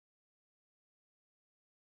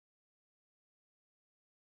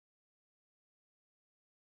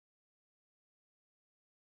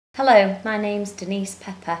Hello, my name's Denise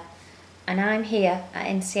Pepper and I'm here at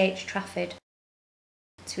NCH Trafford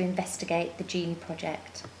to investigate the Genie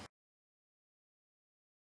Project.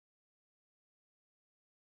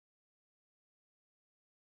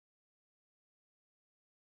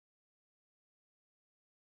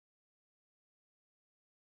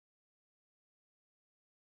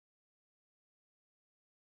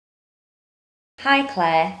 Hi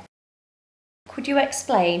Claire, could you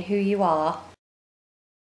explain who you are?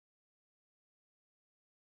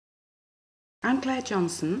 I'm Claire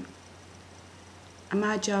Johnson and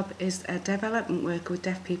my job is a development worker with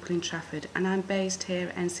deaf people in Trafford, and I'm based here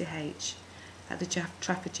at NCH at the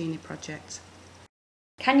Trafford Genie Project.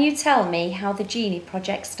 Can you tell me how the Genie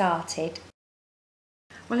Project started?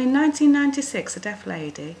 Well, in 1996 a deaf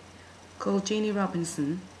lady called Genie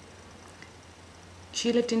Robinson,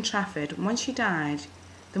 she lived in Trafford, and when she died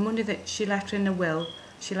the money that she left in a will,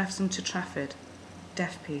 she left some to Trafford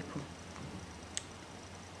deaf people.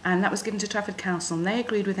 And that was given to Trafford Council, and they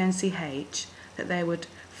agreed with NCH that they would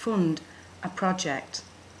fund a project,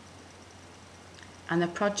 and the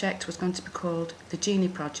project was going to be called the Genie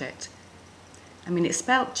Project. It's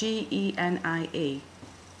spelled Genie.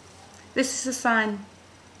 This is a sign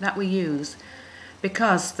that we use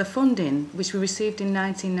because the funding which we received in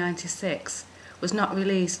 1996 was not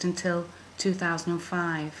released until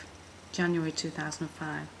 2005, January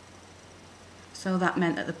 2005. So that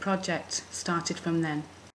meant that the project started from then.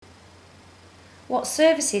 What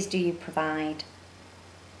services do you provide?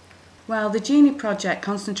 Well, the Genie Project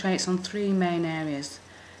concentrates on three main areas.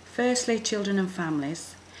 Firstly, children and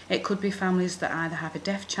families. It could be families that either have a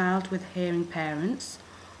deaf child with hearing parents,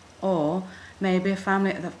 or maybe a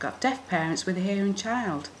family that have got deaf parents with a hearing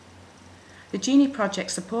child. The Genie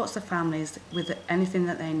Project supports the families with anything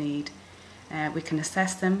that they need. We can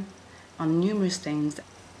assess them on numerous things,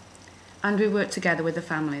 and we work together with the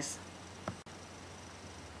families.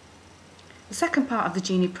 The second part of the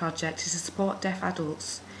Genie Project is to support deaf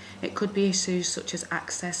adults. It could be issues such as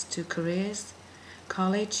access to careers,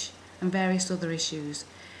 college, and various other issues.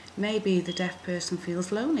 Maybe the deaf person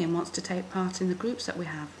feels lonely and wants to take part in the groups that we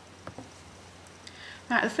have.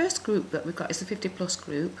 Right, the first group that we've got is the 50 plus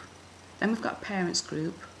group, then we've got a parents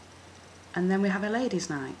group, and then we have a ladies'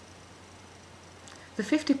 night. The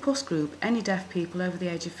 50 plus group, any deaf people over the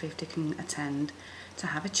age of 50 can attend to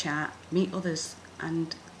have a chat, meet others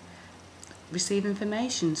and receive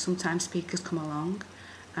information. Sometimes speakers come along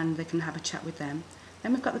and they can have a chat with them.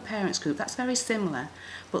 Then we've got the parents group, that's very similar,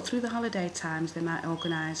 but through the holiday times they might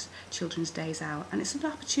organise children's days out, and it's an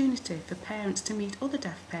opportunity for parents to meet other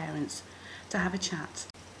deaf parents to have a chat.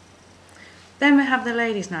 Then we have the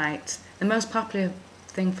ladies' night. The most popular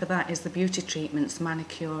thing for that is the beauty treatments,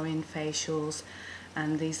 manicuring, facials,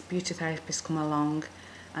 and these beauty therapists come along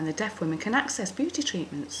and the deaf women can access beauty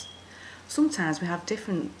treatments. Sometimes we have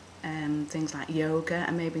different things like yoga,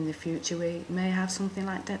 and maybe in the future we may have something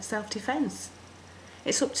like self-defence.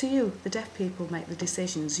 It's up to you. The deaf people make the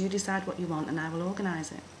decisions. You decide what you want and I will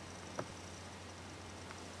organise it.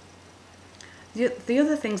 The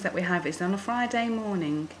other things that we have is on a Friday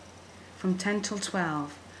morning from 10 till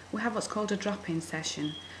 12 we have what's called a drop-in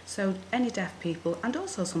session. So any deaf people and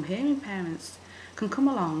also some hearing parents can come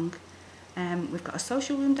along. We've got a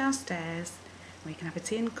social room downstairs where you can have a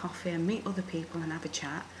tea and coffee and meet other people and have a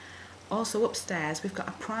chat. Also upstairs we've got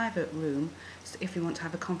a private room, so if you want to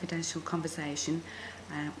have a confidential conversation.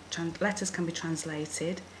 Letters can be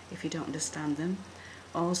translated if you don't understand them.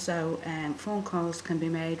 Also phone calls can be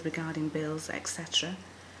made regarding bills, etc.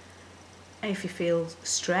 And if you feel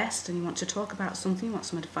stressed and you want to talk about something, you want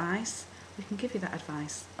some advice, we can give you that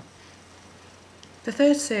advice. The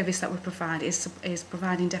third service that we provide is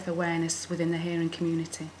providing deaf awareness within the hearing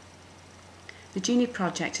community. The Genie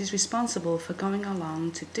Project is responsible for going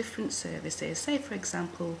along to different services, say for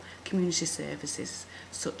example community services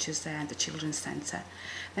such as the Children's Centre.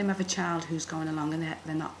 They have a child who's going along and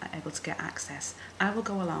they're not able to get access. I will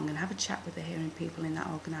go along and have a chat with the hearing people in that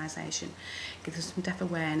organisation, give them some deaf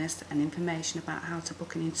awareness and information about how to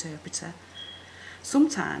book an interpreter.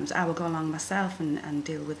 Sometimes I will go along myself and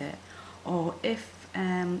deal with it, or if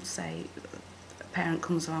say parent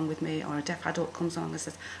comes along with me or a deaf adult comes along and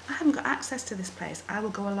says, I haven't got access to this place, I will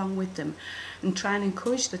go along with them and try and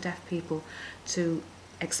encourage the deaf people to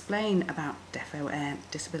explain about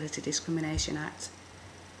Disability Discrimination Act.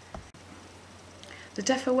 The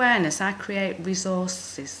deaf awareness, I create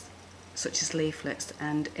resources such as leaflets,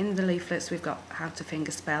 and in the leaflets we've got how to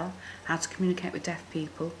fingerspell, how to communicate with deaf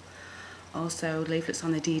people, also leaflets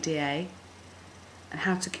on the DDA and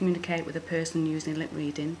how to communicate with a person using lip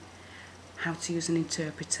reading, how to use an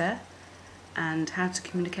interpreter, and how to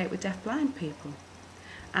communicate with deaf-blind people.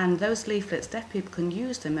 And those leaflets, deaf people can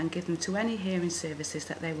use them and give them to any hearing services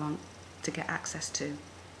that they want to get access to.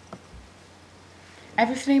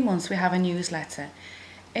 Every 3 months we have a newsletter.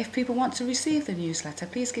 If people want to receive the newsletter,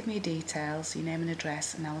 please give me details, your name and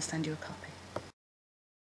address, and I will send you a copy.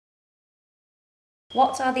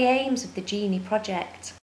 What are the aims of the Genie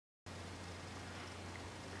Project?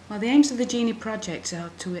 Well, the aims of the Genie Project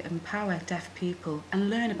are to empower deaf people and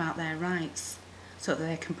learn about their rights so that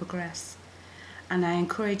they can progress. And I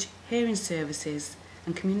encourage hearing services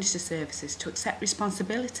and community services to accept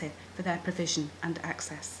responsibility for their provision and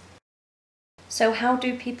access. So how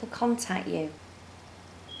do people contact you?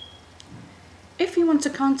 If you want to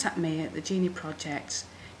contact me at the Genie Project,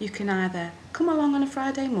 you can either come along on a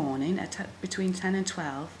Friday morning at between 10 and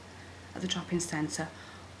 12 at the drop-in centre,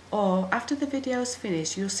 or after the video is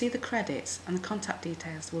finished you'll see the credits and the contact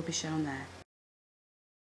details will be shown there.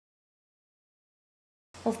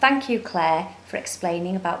 Well, thank you, Claire, for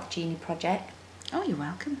explaining about the Genie Project. Oh, you're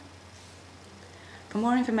welcome. For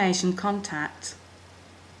more information, contact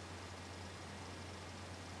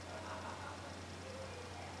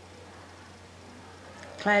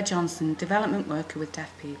Claire Johnson, Development Worker with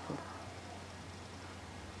Deaf People.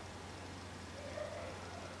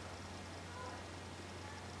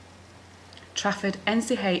 Trafford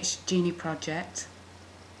NCH Genie Project.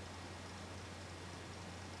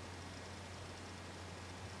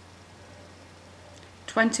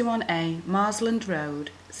 (21A) Marsland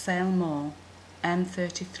Road, Sale Moor,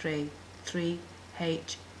 M33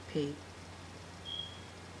 3HP.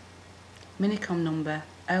 Minicom number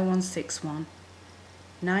 0161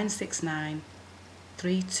 969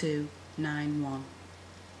 3291.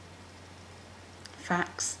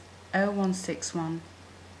 Fax 0161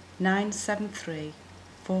 973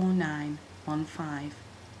 4915.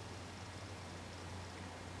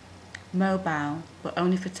 Mobile, but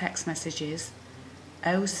only for text messages,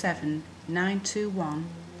 07921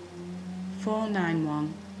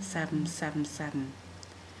 491 777.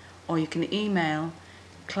 Or you can email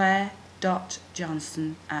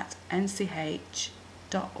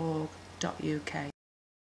claire.johnson@nch.org.uk.